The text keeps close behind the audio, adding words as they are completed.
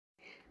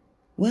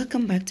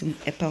Welcome back to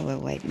Epa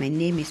Worldwide. My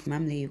name is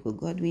Mamle Yuko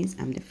Godwins.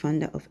 I'm the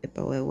founder of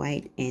Epa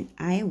Worldwide, and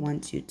I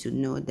want you to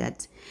know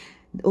that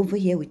over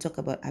here we talk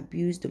about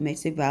abuse,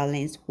 domestic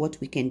violence, what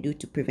we can do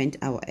to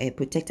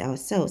protect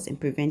ourselves and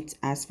prevent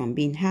us from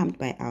being harmed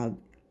by our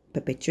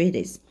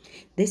perpetrators.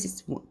 This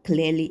is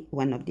clearly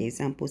one of the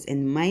examples,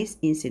 and my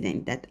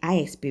incident that I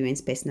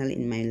experienced personally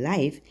in my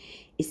life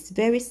is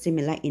very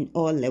similar in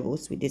all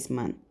levels with this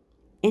man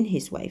and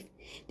his wife.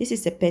 This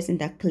is a person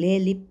that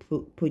clearly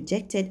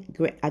projected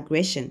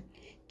aggression,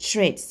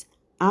 threats.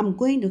 I'm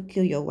going to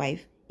kill your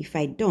wife. If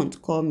I don't,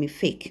 call me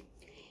fake.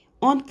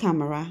 On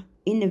camera,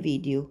 in a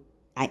video,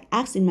 I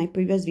asked in my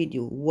previous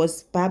video,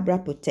 was Barbara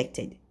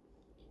protected?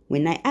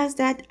 When I asked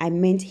that, I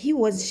meant she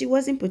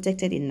wasn't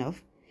protected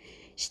enough.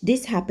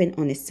 This happened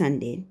on a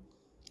Sunday.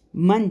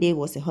 Monday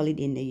was a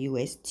holiday in the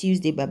US.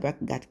 Tuesday, Barbara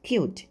got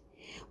killed.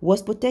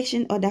 Was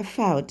protection order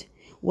filed?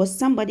 Was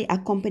somebody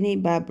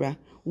accompanying Barbara?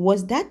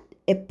 Was that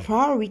a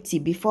priority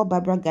before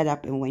Barbara got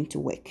up and went to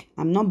work?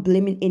 I'm not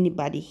blaming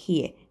anybody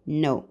here.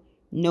 No.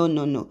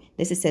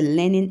 This is a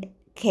learning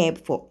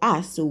curve for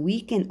us, so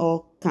we can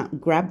all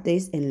grab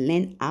this and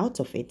learn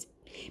out of it,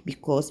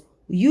 because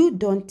you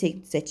don't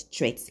take such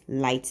threats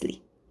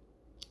lightly.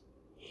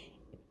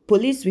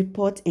 Police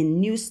report and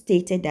news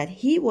stated that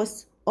he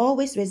was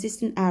always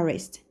resisting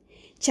arrest.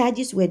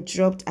 Charges were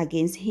dropped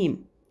against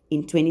him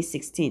in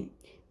 2016,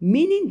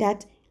 meaning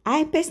that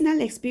I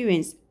personally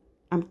experienced,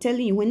 I'm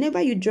telling you,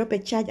 whenever you drop a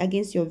charge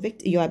against your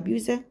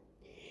abuser,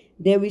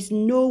 there is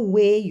no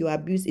way your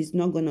abuse is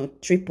not going to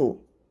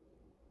triple.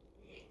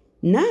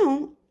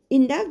 Now,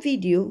 in that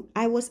video,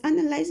 I was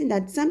analyzing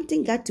that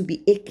something got to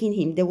be aching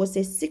him. There was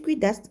a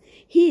secret that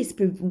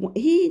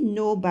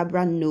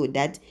Barbara know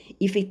that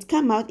if it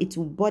come out, it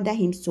will bother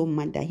him so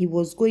much that he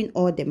was going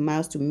all the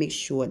miles to make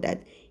sure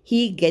that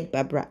he get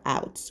Barbara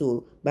out,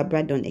 so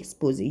Barbara don't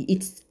expose it.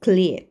 It's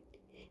clear.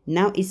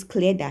 Now it's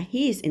clear that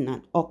he is in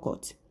an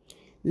occult.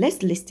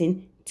 Let's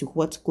listen to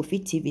what Kofi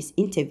TV's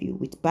interview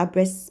with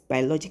Barbara's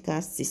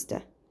biological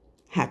sister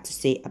had to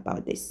say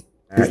about this.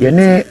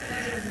 Barbara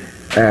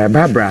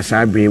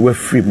Sabri, we're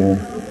free more.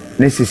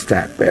 Ne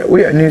sister,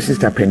 we are new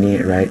sister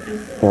Penny, right?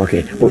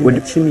 Okay. What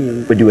do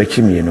you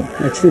achieve, you know?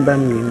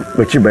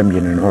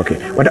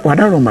 Okay. What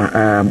are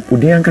Roma? Would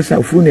the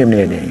Ankasa full name?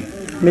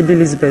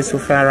 Elizabeth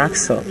Sophia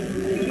Raxel.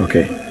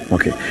 Okay.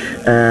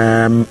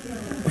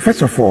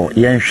 First of all,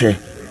 Yanshe,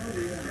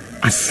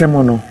 a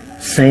semono.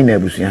 Saying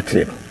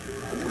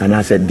and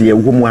I said, dear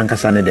woman,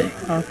 Cassandra.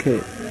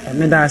 Okay, I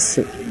made that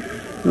say.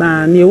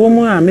 Now, near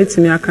woman, I met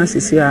me, I can't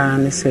see her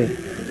and say,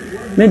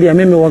 maybe I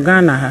may be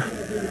Wagana.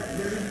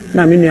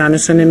 Now, me, I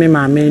understand me,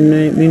 my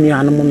main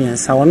animal, and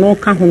so no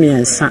come home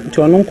and sat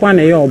to a non quan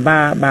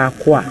a bar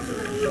qua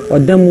or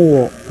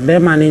demo,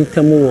 Berman in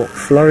Temu,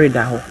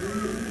 Florida.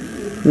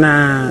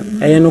 Now,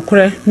 I know,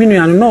 me,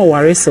 I know,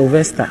 worry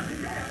Sylvester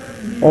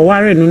or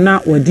worry no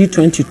or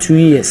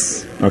D22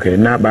 years. Okay,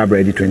 now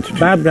Barbara did 22.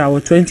 Barbara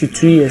was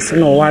 22 years,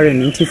 no worry,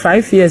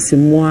 25 years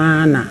in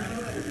Moana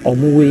or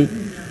Mui.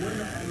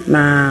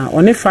 Now,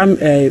 on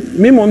a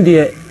me mom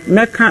dear,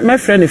 my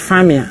friend a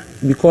family,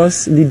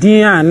 because the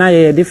dear and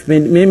I are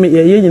different,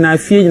 maybe I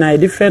feel I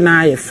different,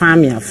 I a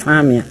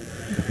family,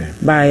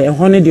 by a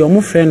honey, the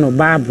old friend of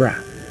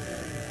Barbara.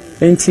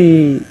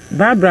 And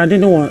Barbara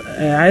didn't want,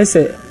 I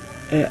said,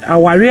 a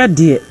warrior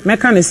dear,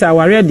 mechanic say a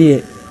warrior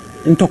dear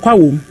in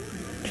Tokawum.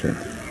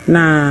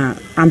 Na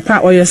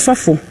ampa oye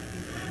sofo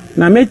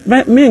na me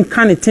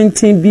nka ne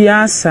tenten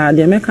bia sa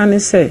de meka ne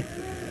se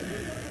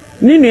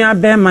ni nua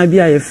be ma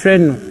bia ye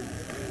friend no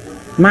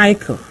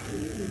Michael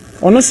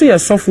ono so ye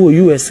sofo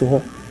US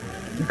ho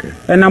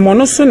na mo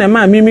no so na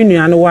ma mi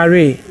nua no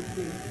ware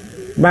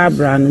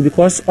Barbara no,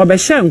 because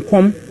obehye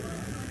nkom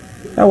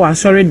e wa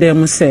sorry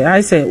dem say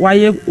I say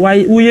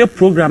why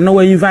program na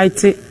we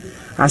invite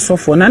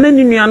asofo na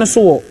ni nua no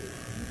so wo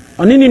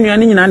oni ni nua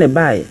ni nyina ne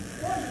bae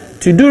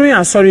to during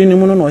a sorry ni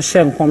muno no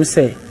share come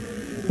say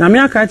na me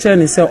aka kire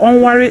ni say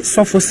on worry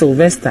sofo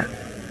Sylvester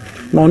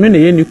na onu na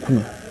ye ni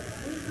kunu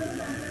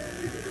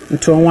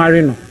nto on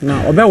worry no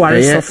na obe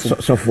worry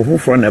sofo who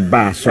from the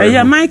bar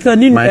sorry Michael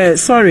ni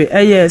sorry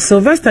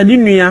Sylvester ni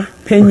nua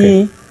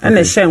panyi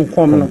na share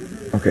nkom no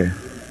okay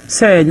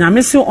say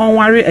nyame se on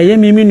worry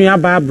mi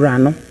nua Barbara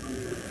no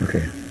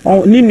okay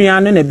ni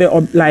nua no na be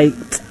like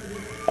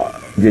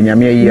de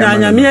nyame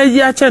yi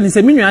a kire ni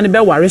say mi nua no be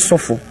worry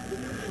sofo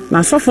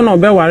na sofo na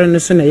obeware no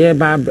so na ye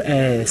ba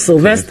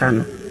Sylvester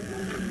no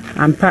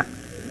ampa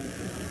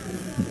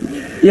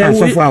ya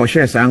sofo a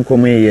share san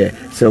komo ye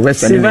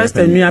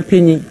Sylvester nua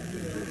penyi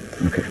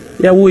okay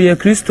ya wo ye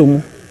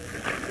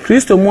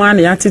Kristo mu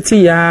ana ya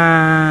tete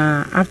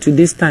ya up to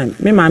this time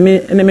me mama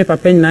ene me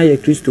papa nyina ye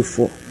Kristo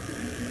fo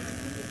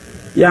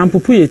ya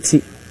ampupu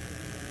yeti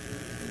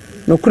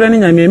no kura ni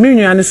nyame me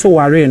nua ne so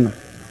ware no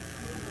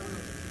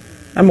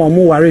ama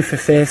omu ware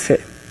fefefe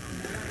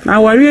na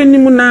wari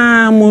enimu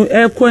na mu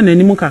ekwo na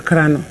enimu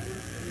kakra no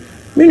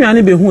me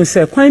nuane be hu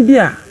se kwan bi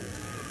a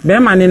be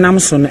ma ne nam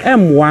so no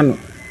emwa no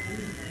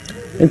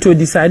ento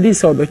decide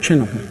se obetwe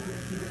no ho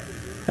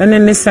ene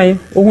ne sai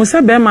ohun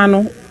se be ma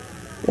no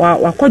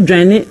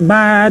wakɔdwane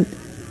bad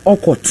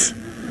occult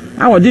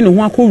a wɔde ne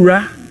ho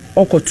akɔwura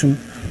occultum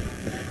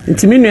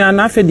nti me nua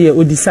na afa de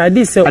o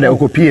decide say ada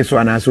okopie so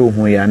ana so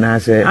hu ya na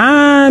say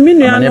me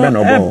nua na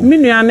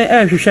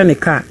hwehwɛ ne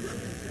ka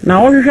na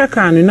ɔhwehwɛ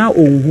ka no na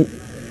onhu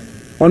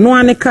ɔno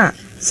ane ka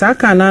saa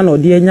ka na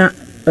ɔde anya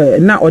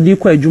na ɔde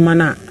kɔ adwuma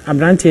na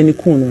abrante ne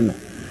kunu no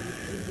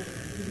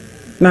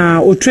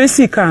na o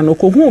tracy ka no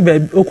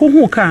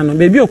okohu ka no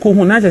bebi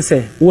okohu na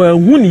kyese wa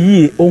hu ne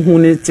yi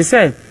ohun ne te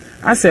sɛ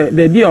ase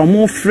bebi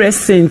ɔmo fresh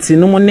saint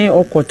no mo ne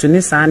okoto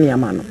ne saa ne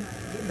ama no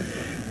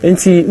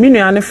enti me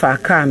nua ne fa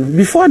ka no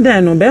before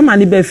then no be ma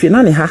ne ba fie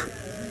na ne ha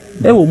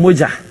e wo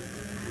moja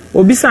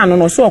obisa no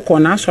no so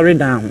ɔkɔ na asɔre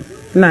dan ho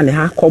na ne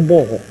ha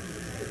kɔbɔ ho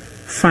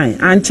fine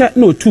anche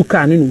na otu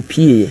ka no no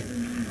pie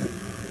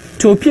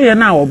to pie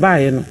na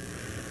ɔbaaye no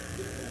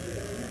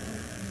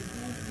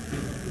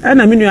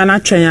ana me nua na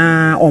atwen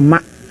a ɔma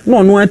na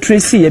ɔno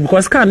atresi ye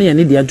because car no ye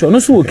ne de nto no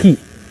so oki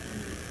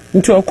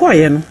nti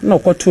ɔkɔye no na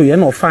ɔkɔto ye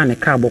na ɔfa ne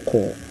car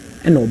bɔkɔ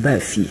na ɔba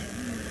afie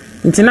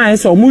nti na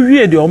yeso ɔmo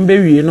wie de ɔmo be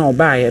wie na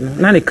ɔbaaye no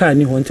na ne car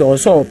ni ho nti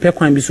ɔso ɔpɛ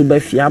kwan bi so ba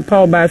fie ampa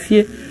ɔba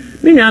afie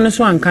me nua no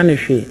so anka ne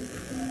hwe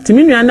nti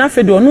me nua na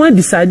afɛ de ɔno a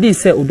decide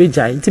sɛ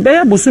obegyae nti be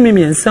ya bosumi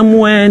mi ensam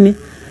ani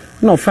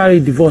na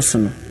ɔfare divorce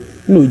no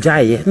na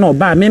ɔgyae na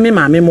ɔba me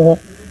maame mo ho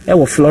e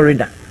wo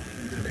Florida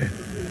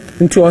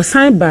nti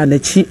osan ba na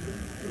chi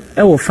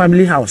e wo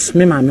family house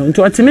me maame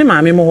nti oti me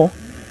maame mo ho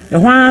e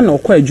ho na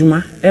okọ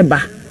adwuma e ba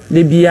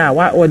de bia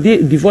wa de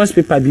divorce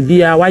paper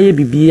bibia wa ye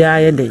bibia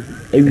ye den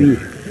awie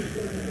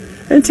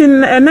nti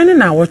enani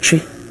na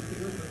wotwe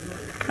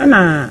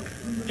ana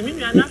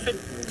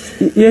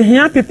ye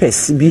hia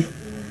papers bi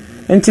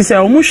nti se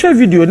omo hwe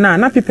video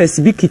na papers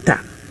bi kita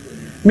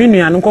me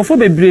nua no nkofo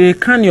bebre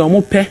kan ye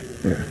omo pe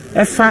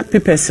e fa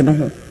papers no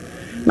ho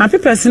na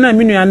papers na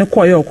me nua no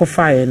koye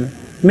okofa ye no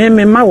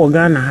me ma wo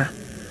Ghana ha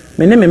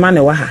me ne me ma ne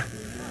wa ha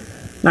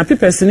na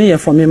papers ni ye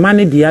for me ma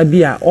ne dia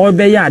bi a o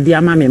be ya ade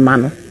ama me ma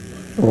no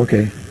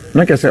okay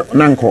na kese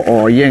na nko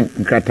o yen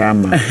nkrata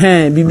ma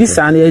bibi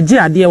sa na agi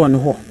ade wo ne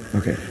ho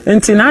okay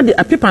enti na ade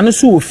paper no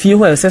so wo fie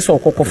ho ese so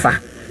okokofa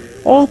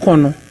okọ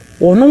no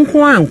ono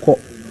nko anko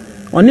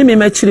oni me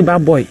machiri ba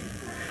boy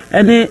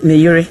ene ne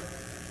yire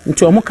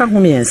nti omo ka ho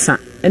me ensa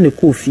ene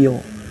ko fie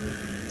ho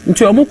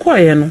nti omo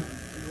koye no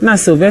na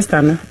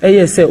Sylvester no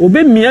eye se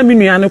obemia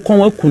menua ne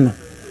kon aku no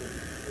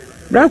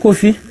bra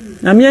kofi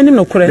na me ani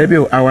no kore debi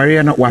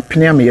aware na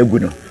wapene am yagu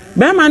no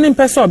be ma ne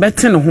mpese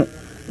obete ne ho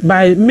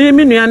by me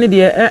menua ne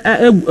de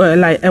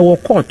like e wo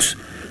court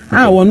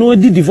wo no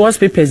di divorce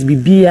papers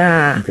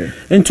bibia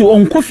nti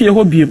onko fie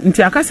ho biem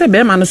nti akase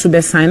be ma no so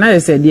be sign na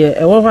yese de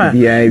e wo ha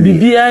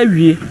bibia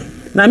wie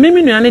na me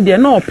menua ne de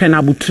na open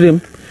abutrem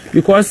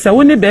because se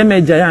wo ne be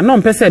ma gya ya na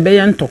mpese be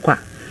ye ntokwa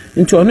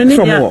nti ono ne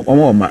dia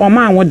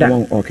oma anwoda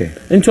okay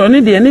nti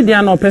ono de ne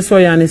dia na opeso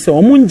ya ne se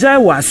omu njai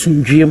wa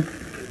asundwiem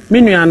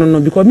menua no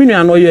because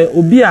menua no ye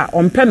obi a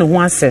ompe ne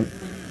ho asem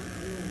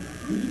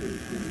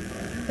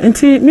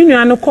nti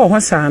menua no kɔ ho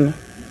saa no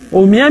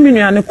omia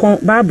menua ne kon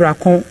Barbara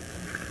kon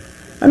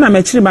ana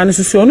machiri ba ne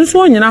so ono so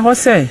onyina ho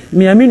se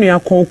mia menua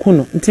kon ku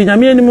no nti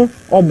nyame animu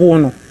obo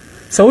no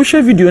se wo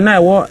hwe video na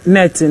ewo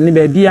net ne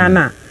ba bia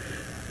na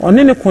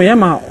one ne kon ye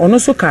ma ono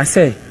so ka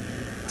se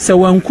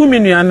wanku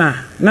menua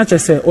na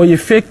chese oye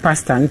fake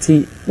pastor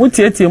nti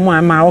mutietie mu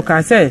ama o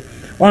ka se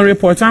on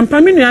report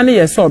ampa menua ne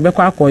ye so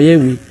obekọ akọye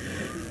wi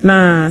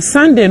na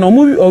Sunday no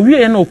mu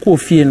owie na okọ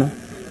ofie no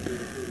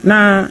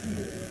na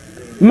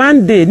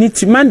Monday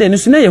no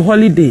so na ye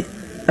holiday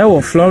e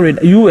wo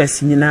Florida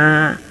US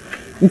nyina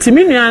nti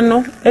menua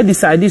no e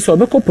decide so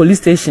obekọ police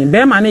station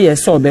be ma ne ye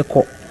so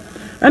obekọ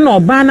e na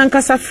oba na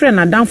nkasa frɛ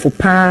na danfo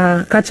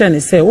pa ka che ne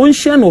se on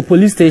hia no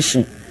police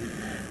station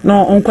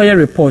no onkoye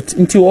report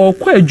nti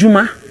okọ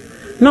adwuma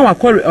na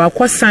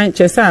wakọ sign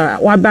chesa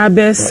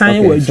wababe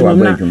sign wa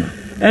adwuma na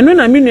eno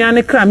na menua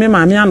ne kra me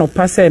maame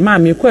anopa se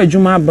maame kọ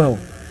adwuma ba o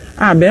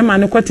a be ma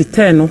ne kọ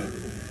tete no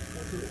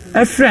e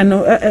frɛ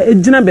no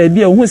gina ba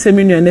bia ohun se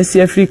menua na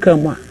si Africa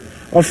mu a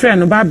o frɛ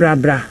no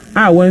Barbara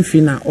a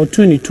wanfi na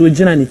otu ni to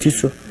gina ne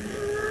tiso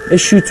e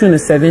shoot no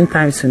 7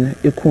 times no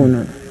e ko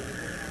no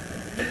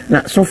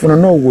na sofo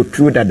no wo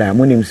tuo dada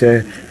monim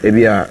se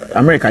ebia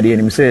America de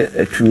nim se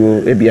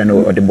tuo ebia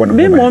no ode bono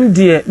me mom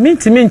de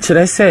mentimi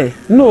nkyere se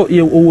no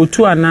ye wo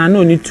tuo ana na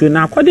oni tuo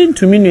na according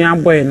to me nua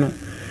boy no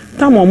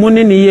tamo mo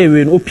ne ye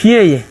we no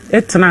opieye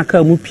etena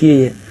aka mu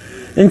pieye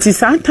nti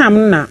saa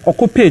tam na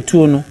okope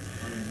tuo no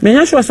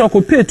menya sure se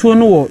okope tuo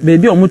no wo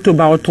bebi omoto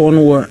ba oto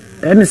no wo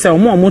ene se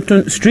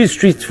omoto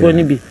street for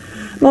ni bi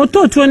na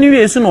oto tuo ni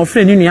we so na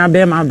ofre ni nua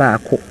be ma ba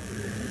ako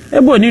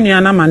ebo ni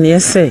nua na ma na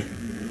ese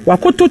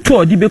wakototo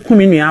odi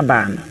bekumi nua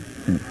ba no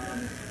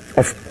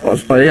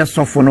of ya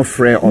sofo no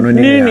frɛ ono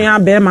ni nua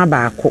be ma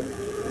ba ako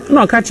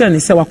na oka kire ni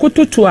se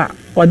wakototo a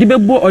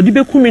odi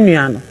bekumi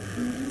nua no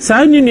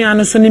saa ni nua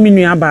no so ni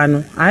nua ba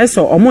no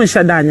ayeso omo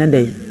nhye da anya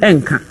dey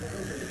enka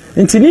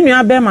nti ni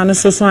nua be ma no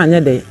so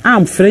anya dey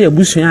am frɛ ya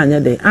busu anya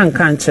dey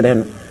anka nkire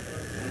no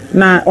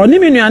na oni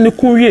nua no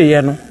ku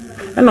wie no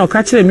na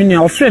oka kire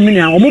nua ofrɛ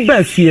nua omo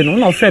ba fie no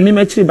na ofrɛ me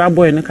machiri ba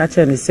boy no ka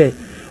kire ni se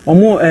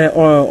omo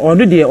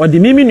odo de odi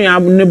mimi nua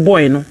ne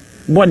boy no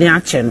body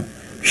ache no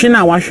hwe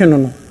na wahwe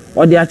no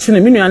odi ache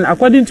no minua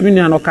according to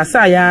minua no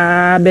kasa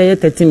ya be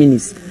 30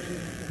 minutes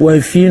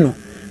wa fi no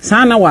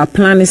sana wa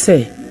plan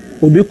say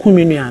obeku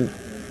minua no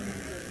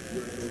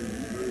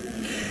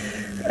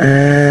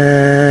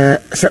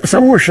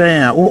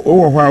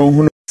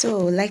So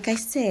like I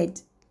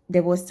said,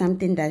 there was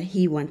something that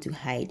he wanted to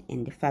hide,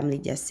 and the family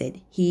just said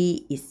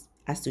he is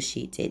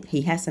associated,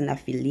 he has an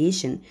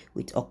affiliation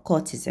with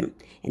occultism,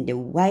 and the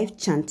wife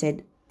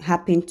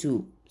happened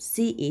to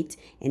see it,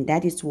 and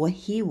that is what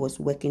he was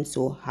working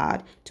so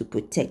hard to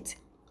protect.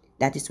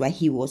 That is why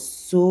he was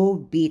so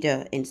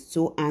bitter and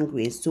so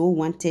angry and so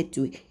wanted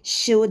to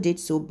shield it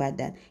so bad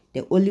that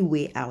the only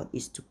way out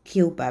is to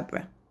kill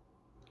Barbara.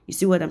 You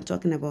see what I'm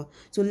talking about?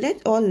 So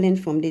let's all learn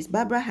from this.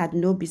 Barbara had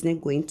no business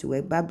going to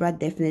work. Barbara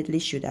definitely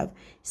should have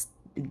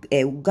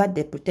got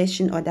the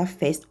protection order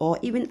first, or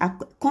even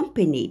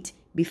accompanied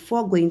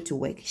before going to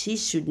work. She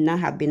should not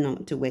have been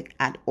on to work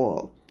at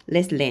all.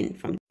 Let's learn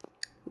from it.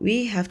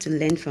 We have to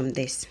learn from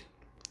this.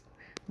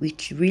 We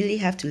really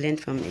have to learn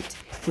from it.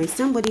 When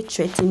somebody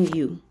threatens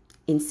you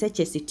in such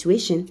a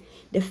situation,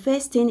 the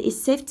first thing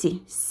is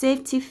safety.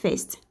 Safety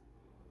first.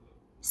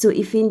 So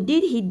if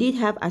indeed he did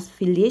have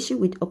affiliation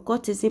with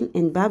occultism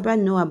and Barbara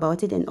know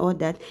about it and all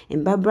that,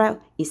 and Barbara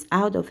is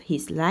out of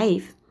his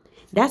life,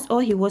 that's all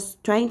he was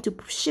trying to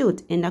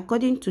shield. And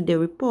according to the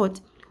report,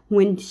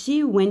 when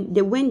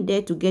they went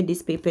there to get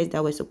these papers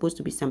that were supposed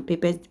to be some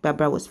papers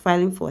Barbara was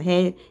filing for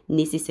her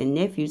nieces and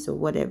nephews or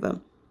whatever,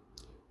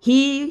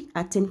 he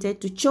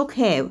attempted to choke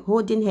her,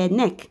 holding her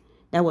neck.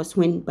 That was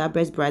when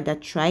Barbara's brother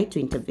tried to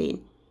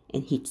intervene,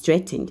 and he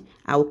threatened,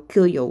 "I'll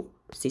kill your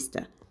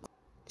sister."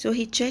 So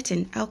he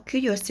threatened, "I'll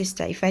kill your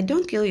sister. If I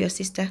don't kill your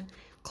sister,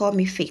 call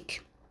me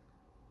fake."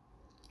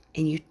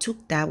 And you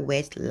took that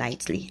word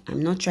lightly.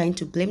 I'm not trying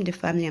to blame the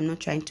family. I'm not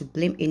trying to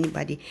blame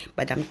anybody.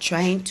 But I'm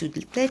trying to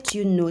let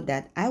you know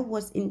that I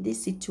was in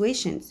these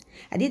situations.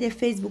 I did a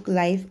Facebook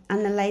Live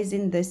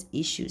analyzing these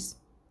issues.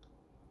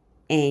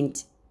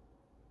 And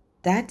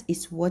that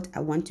is what I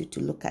want you to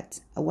look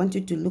at. I want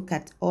you to look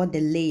at all the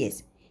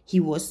layers. He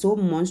was so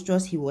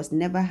monstrous. He was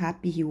never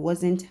happy. He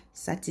wasn't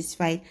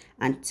satisfied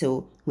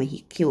until when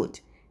he killed.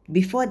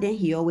 Before then,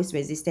 he always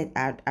resisted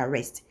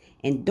arrest.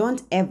 And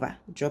don't ever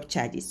drop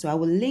charges. So I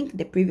will link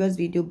the previous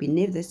video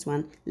beneath this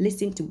one.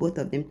 Listen to both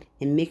of them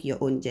and make your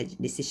own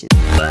decision.